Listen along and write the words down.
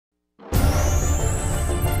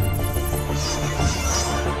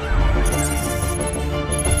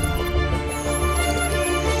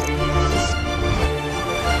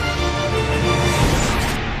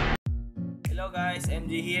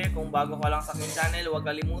MG here. Kung bago ka lang sa aking channel, huwag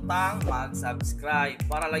kalimutang mag-subscribe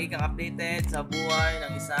para lagi kang updated sa buhay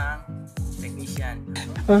ng isang technician.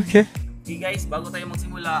 Okay. Okay guys, bago tayo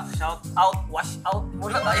magsimula, shout out, wash out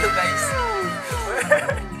muna tayo guys.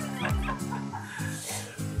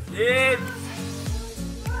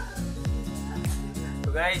 So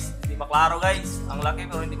guys, hindi maklaro guys. Ang laki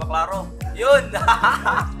pero hindi maklaro. Yun!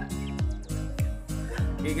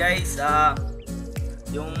 Okay guys,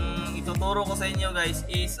 yung ituturo ko sa inyo guys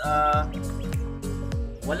is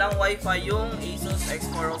walang wifi yung Asus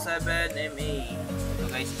X407Ma. So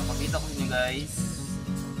guys, papakita ko sa inyo guys.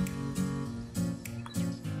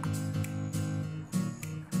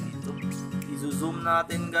 Dito, i-zoom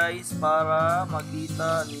natin guys para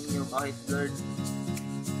makita ninyo kahit blurred.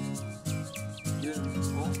 Yun,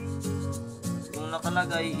 oh. Yung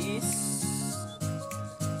nakalagay is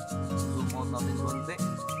zoom out natin konti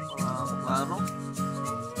para maklaro.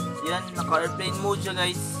 Yan, naka-airplane mode siya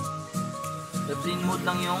guys. Airplane mode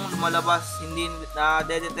lang yung lumalabas, hindi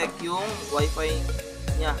na-detect yung wifi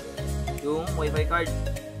niya, yung wifi card.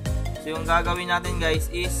 So yung gagawin natin guys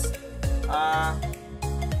is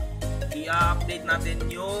i-update natin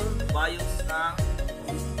yung BIOS ng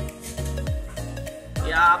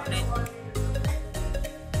i-update.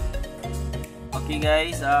 Okay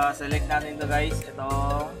guys, select natin to guys,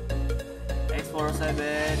 itong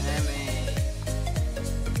X407Ma.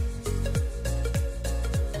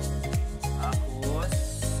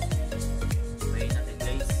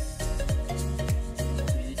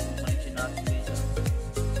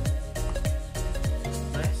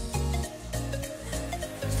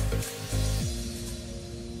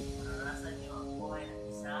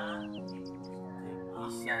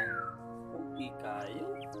 Okay kayo.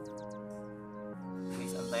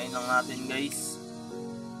 Guys, antayin lang natin guys.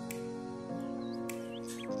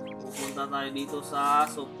 Pupunta tayo dito sa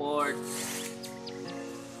support.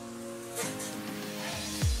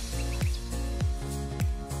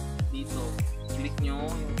 Dito, click nyo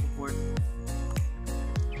yung support.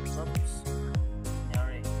 Oops.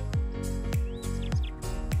 Nangyari.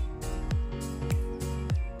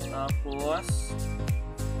 Tapos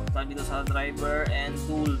punta dito sa driver and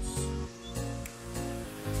tools.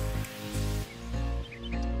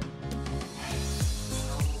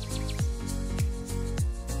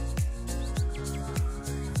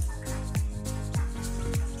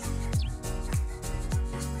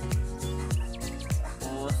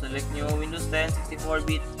 Tapos select nyo Windows 10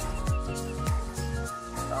 64-bit.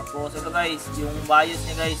 Tapos ito guys, yung BIOS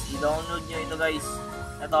nya guys, i-download nyo ito guys.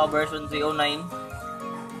 Ito version 309.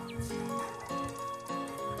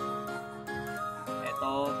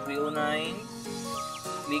 309,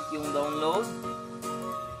 click yung download.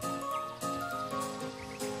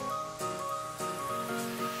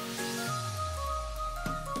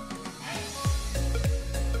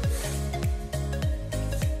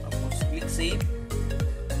 Tapos click save.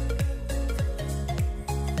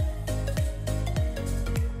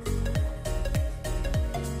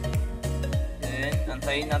 Then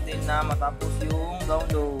antayin natin na matapos yung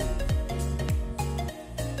download.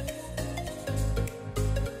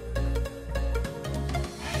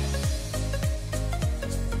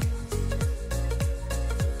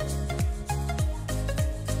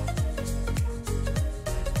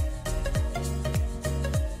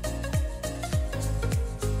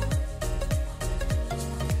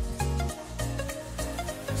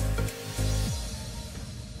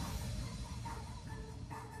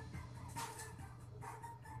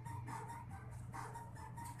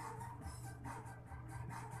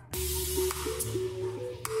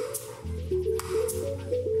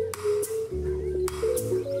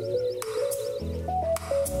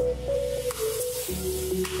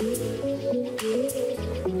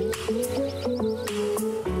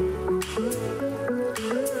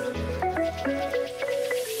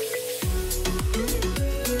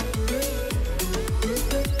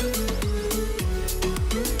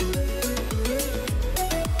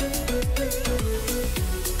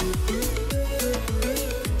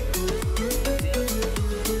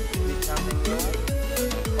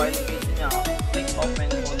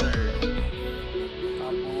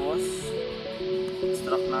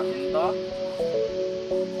 Extract natin to.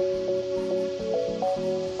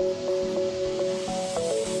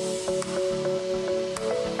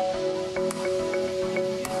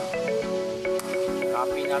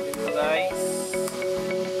 Copy natin to guys.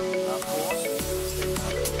 Tapos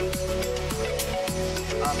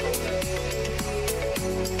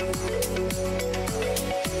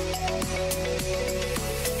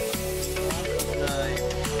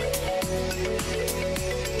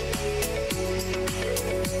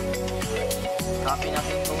copy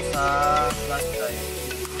natin ito sa flash drive.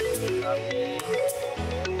 Copy.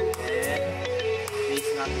 And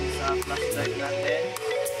paste natin sa flash drive natin.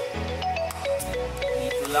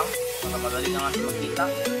 Dito lang para madali na natin makita.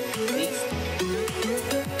 Paste.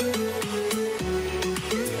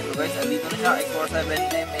 So guys, andito na siya,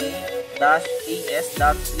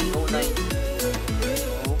 X407Ma-AS.309.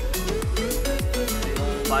 So, ito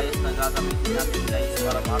yung BIOS na gagamitin natin guys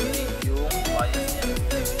para ma-update yung BIOS niya.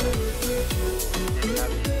 Check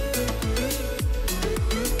natin.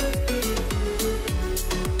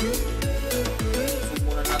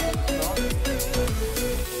 Subukan natin ito.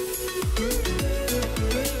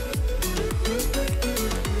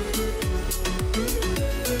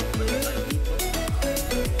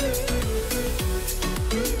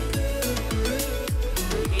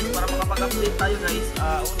 Update tayo guys,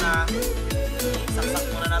 una isaksak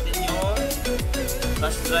muna natin yung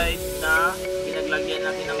flash drive na pinaglagyan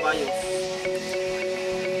natin ng BIOS,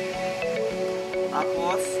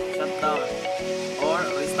 tapos shutdown or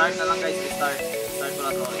restart na lang guys. Restart ko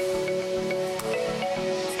na to.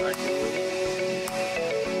 Restart ko.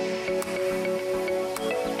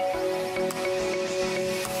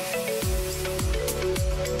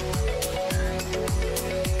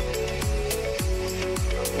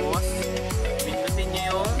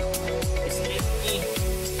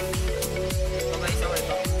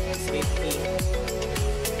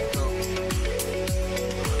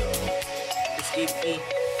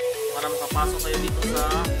 Para makapasok kayo dito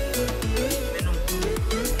sa menu.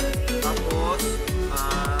 Tapos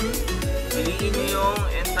piliin nyo yung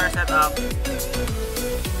enter setup,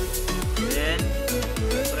 then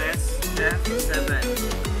press F7,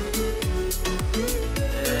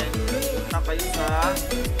 then punta kayo sa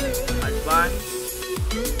advance,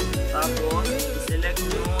 tapos select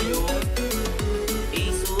nyo yung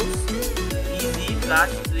Asus Easy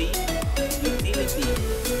Flash 3 Utility.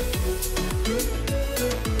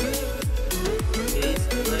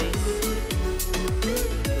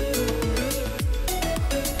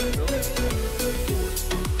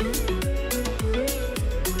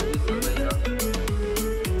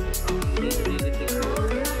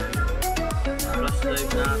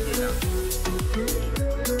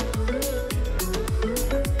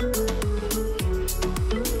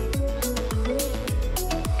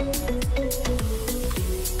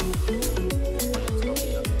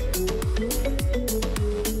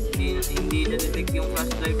 Yung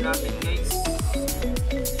flash drive natin guys.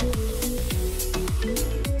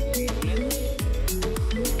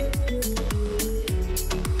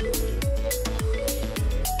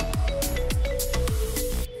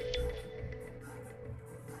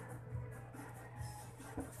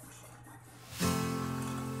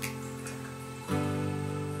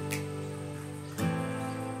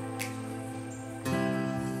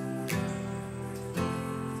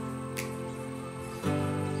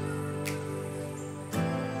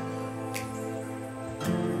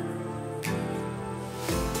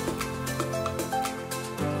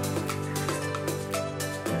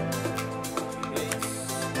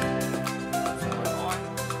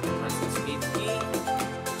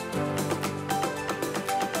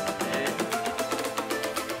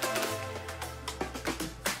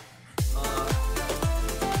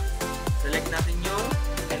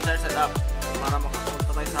 Setup para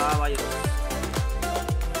makapunta tayo sa BIOS.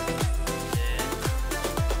 Then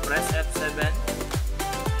press F7,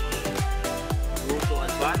 go to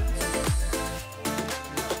advance,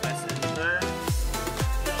 press enter.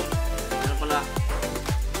 Ano pala?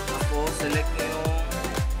 Tapos select nyo yung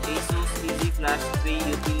Asus Easy Flash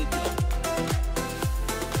 3 Utility.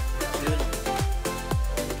 Yun.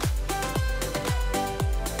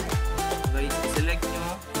 Guys, select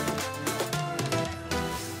nyo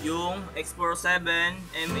yung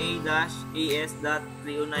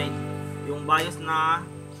X407Ma-AS.309, yung BIOS na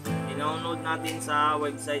i-download natin sa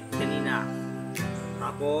website kanina.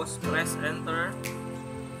 Tapos press enter.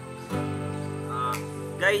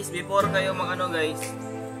 Guys, before kayo mag-update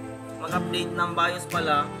ng BIOS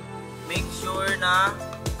pala, make sure na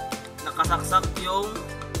nakasaksak yung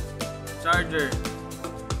charger,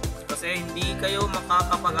 kasi hindi kayo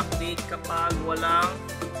makakapag-update kapag walang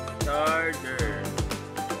charger.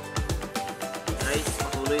 Guys,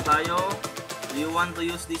 patuloy tayo. Do you want to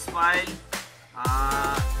use this file?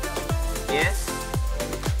 Yes.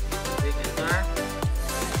 Click enter.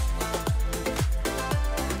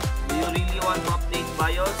 Do you really want to update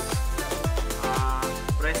BIOS?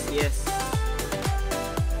 Press yes.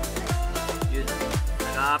 Yun.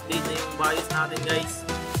 Nag-update na yung BIOS natin guys.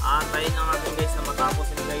 Antayin lang natin guys na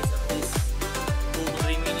matapos yun guys. At least 2 to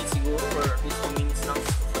 3 minutes siguro, or at least 2 minutes lang.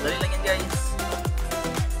 Dali lang yan guys.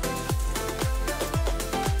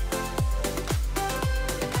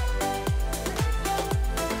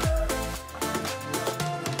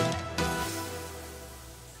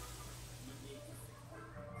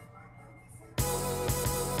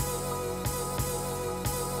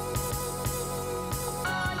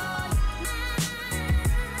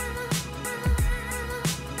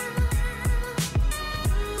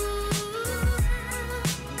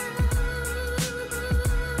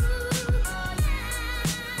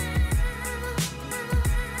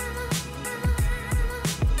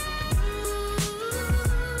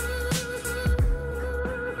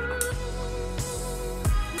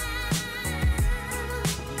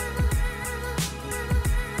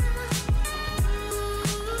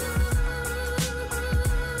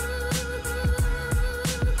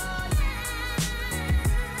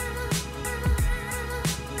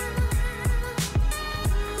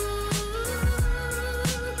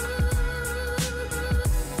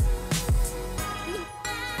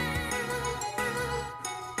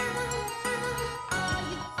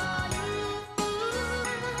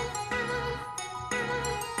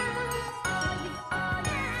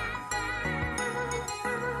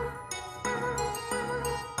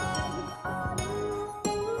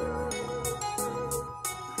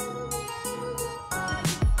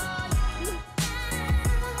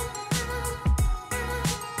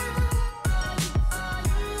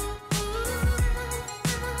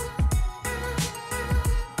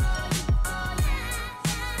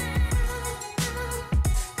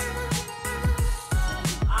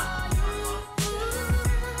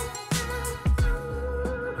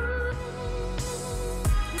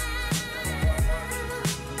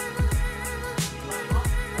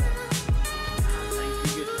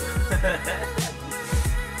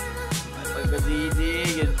 Pagka-GD,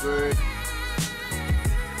 good bird.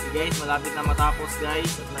 Okay guys, malapit na matapos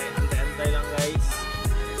guys. At antay-antay lang guys.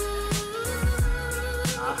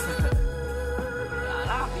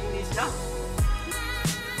 Finish na.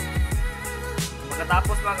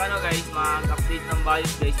 Pagkatapos guys, mag-update ng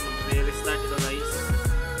BIOS guys, mag-restart ito guys.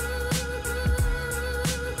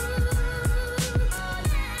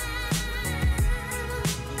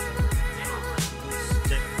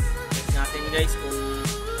 Check natin guys kung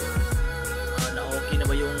na-okay na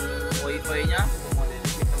ba yung Wi-Fi nya, kung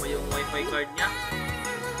ma-detect na ba yung Wi-Fi card nya.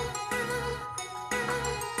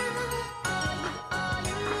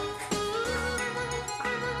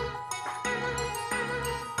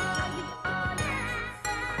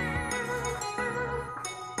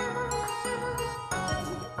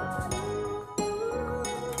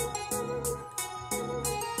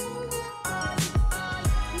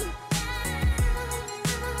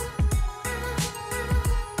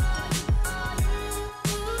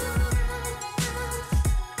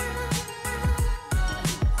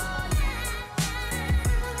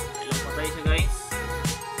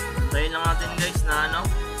 Hintayin lang natin guys na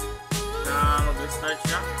mag-restart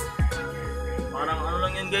siya. Parang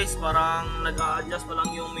lang yun guys, parang nag-a-adjust pa lang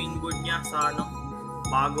yung mainboard niya sa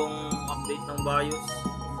bagong update ng BIOS.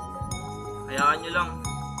 Hayaan nyo lang,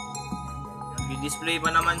 nag-display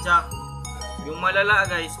pa naman siya. Yung malala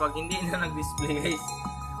guys, pag hindi na nag-display guys,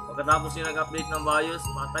 pagkatapos yung nag-update ng BIOS,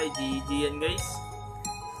 patay, GG yan guys.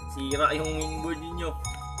 Sira yung mainboard niyo.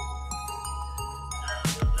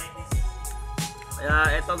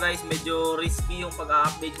 Kaya eto guys, medyo risky yung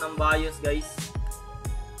pag-update ng BIOS guys.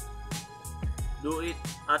 Do it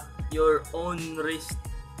at your own risk.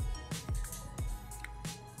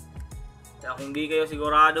 Kaya kung di kayo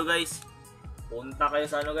sigurado guys, punta kayo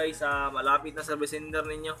sa guys, sa malapit na service center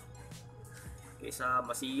ninyo. Kaysa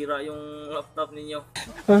masira yung laptop ninyo.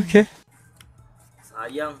 Okay.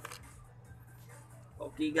 Sayang.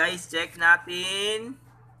 Okay guys, check natin.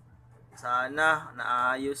 Sana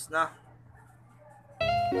naayos na.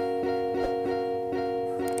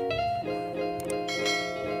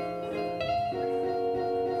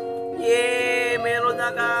 Yeah, meron na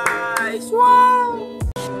guys. Wow!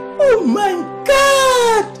 Oh my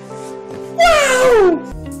God! Wow!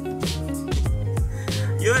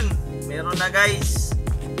 Yun, meron na guys.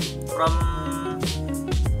 From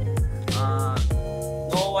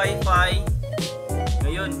no Wi-Fi.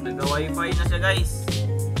 Ngayon, nagka-Wi-Fi na siya guys.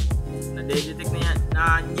 Na-detect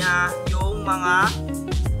na niya yung mga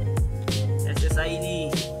SSID,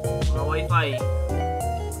 mga Wi-Fi.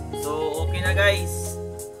 So, okay na guys.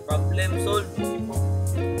 Problem solved.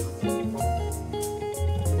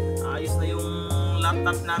 Ayos na yung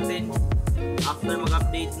laptop natin after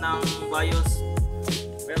mag-update ng BIOS.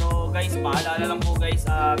 Pero guys, paalala lang po guys,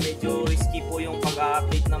 medyo risky po yung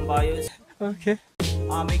pag-update ng BIOS. Okay.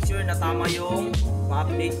 Make sure na tama yung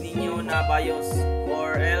ma-update ninyo na BIOS,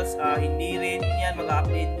 or else hindi rin yan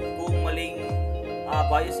mag-update kung maling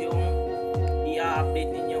BIOS yung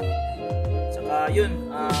i-update ninyo. Saka yun,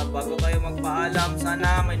 bago tayo magpaalam,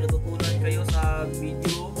 sana may natutunan kayo sa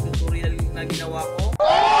video tutorial na ginawa ko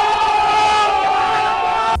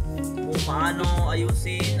kung paano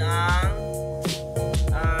ayusin ang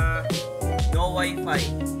no Wi-Fi.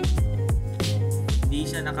 Hindi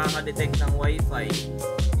siya nakaka-detect ng Wi-Fi.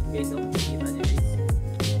 Guys, kita nyo guys.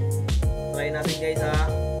 Try natin guys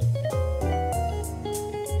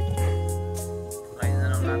try na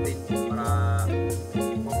lang natin para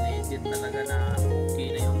legit talaga na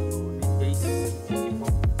okay na yung guys.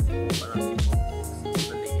 Para simple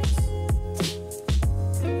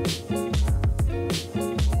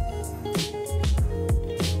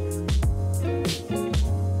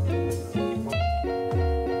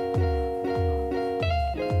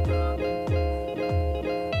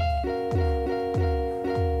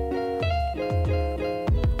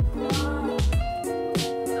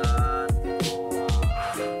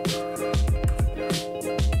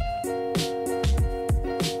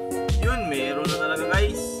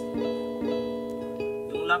guys.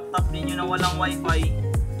 Laptop ninyo na walang Wi-Fi,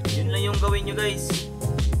 yun lang yung gawin nyo guys.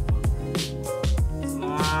 Sa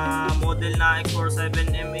mga model na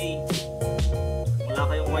X407Ma, wala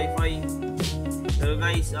kayong Wi-Fi. Pero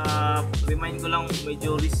guys, remind ko lang,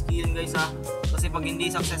 medyo risky yun guys kasi pag hindi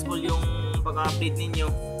successful yung pag-update ninyo,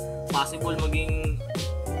 possible maging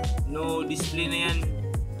no display na yan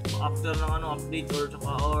after ng update,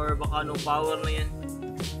 or baka no power na yan.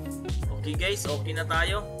 Okay guys, okay na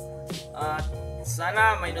tayo. At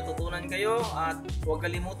sana may natutunan kayo, at huwag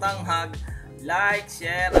kalimutang mag-like,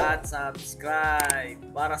 share at subscribe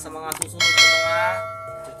para sa mga susunod na mga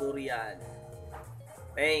tutorial.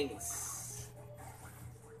 Thanks.